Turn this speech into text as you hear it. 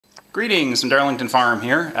Greetings from Darlington Farm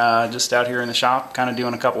here, just out here in the shop kind of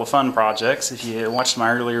doing a couple of fun projects. If you watched my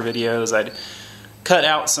earlier videos, I'd cut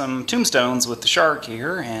out some tombstones with the shark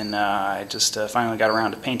here, and I just finally got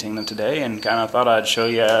around to painting them today and kind of thought I'd show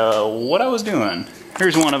you what I was doing.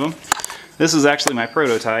 Here's one of them. This is actually my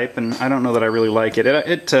prototype, and I don't know that I really like it.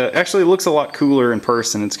 It actually looks a lot cooler in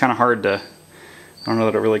person. It's kind of hard to, I don't know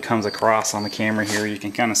that it really comes across on the camera here. You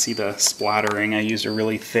can kind of see the splattering. I used a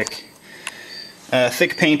really thick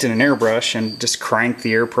paint and an airbrush and just cranked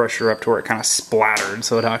the air pressure up to where it kind of splattered,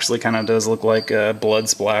 so it actually kind of does look like a blood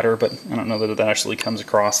splatter, but I don't know that it actually comes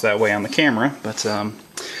across that way on the camera. But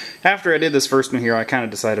after I did this first one here, I kind of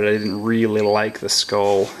decided I didn't really like the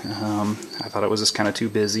skull. I thought it was just kind of too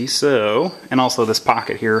busy, so, and also this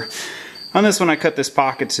pocket here. On this one I cut this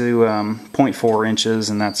pocket to 0.4 inches,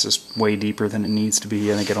 and that's just way deeper than it needs to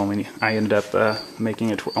be. I think I ended up making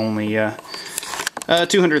it only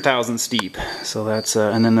 200 thousandths deep. So that's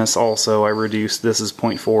and then this also I reduced. This is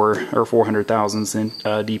 0.4 or 400 thousandths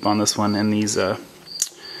deep on this one, and these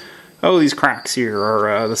these cracks here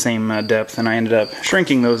are the same depth, and I ended up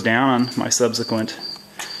shrinking those down on my subsequent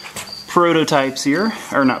prototypes here,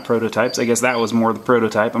 or not prototypes. I guess that was more the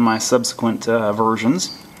prototype on my subsequent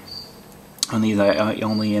versions. On these I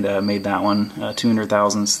only made that one 200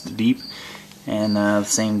 thousandths deep. And the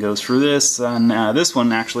same goes for this. And this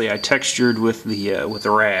one actually I textured with the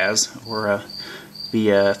RAS, or the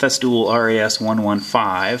Festool RAS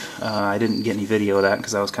 115. I didn't get any video of that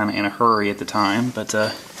because I was kind of in a hurry at the time, but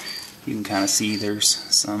you can kind of see there's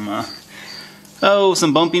some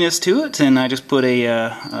some bumpiness to it, and I just put a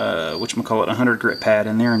whatchamacallit, 100 grit pad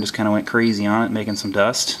in there and just kind of went crazy on it, making some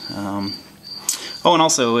dust. Oh, and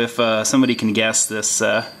also, if somebody can guess this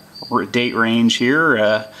date range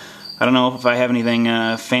here, I don't know if I have anything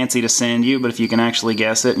fancy to send you, but if you can actually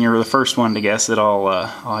guess it, and you're the first one to guess it,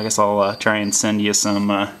 I guess I'll try and send you some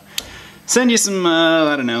I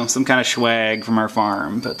don't know, some kind of swag from our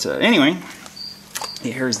farm. But anyway,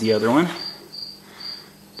 here's the other one.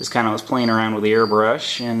 Just kind of was playing around with the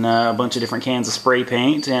airbrush and a bunch of different cans of spray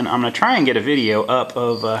paint, and I'm going to try and get a video up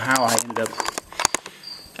of how I ended up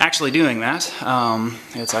actually doing that.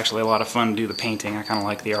 It's actually a lot of fun to do the painting. I kind of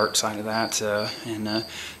like the art side of that, and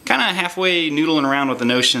kind of halfway noodling around with the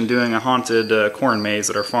notion of doing a haunted corn maze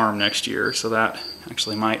at our farm next year, so that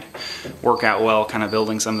actually might work out well, kind of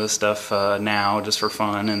building some of this stuff now just for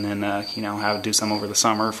fun, and then you know, do some over the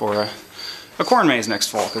summer for a corn maze next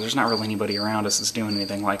fall, because there's not really anybody around us that's doing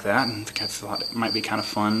anything like that, and I thought it might be kind of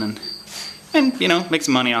fun, and you know, make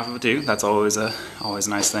some money off of it too. That's always a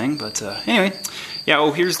nice thing. But anyway, yeah.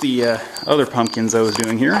 Oh, here's the other pumpkins I was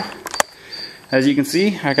doing here. As you can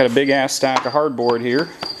see, I got a big ass stack of hardboard here.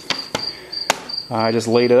 I just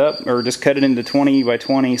laid it up, or just cut it into 20 by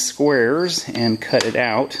 20 squares and cut it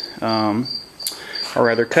out. Or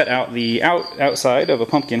rather, cut out the outside of a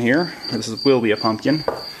pumpkin here. This will be a pumpkin.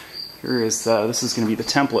 Here is this is going to be the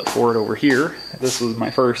template for it over here. This was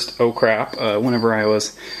my first oh crap. Whenever I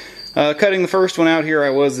was cutting the first one out here, I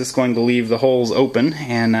was just going to leave the holes open,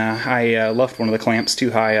 and I left one of the clamps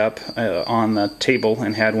too high up on the table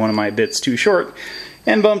and had one of my bits too short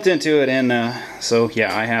and bumped into it, and so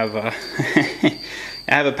yeah, I have I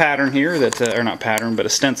have a pattern here that, or not pattern, but a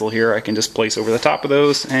stencil here I can just place over the top of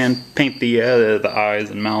those and paint the eyes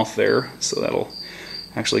and mouth there, so that'll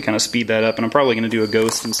actually kind of speed that up. And I'm probably going to do a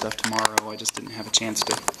ghost and stuff tomorrow. I just didn't have a chance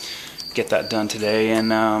to get that done today,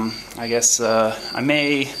 and I guess I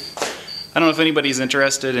don't know if anybody's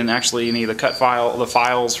interested in actually any of the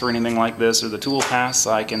files for anything like this, or the tool paths.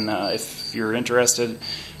 I can, if you're interested,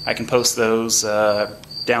 I can post those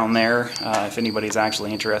down there. If anybody's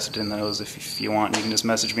actually interested in those, if you want, you can just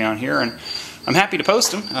message me on here, and I'm happy to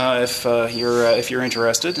post them if you're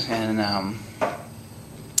interested. And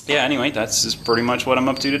yeah, anyway, that's just pretty much what I'm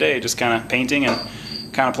up to today. Just kind of painting and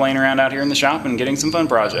kind of playing around out here in the shop and getting some fun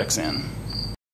projects in.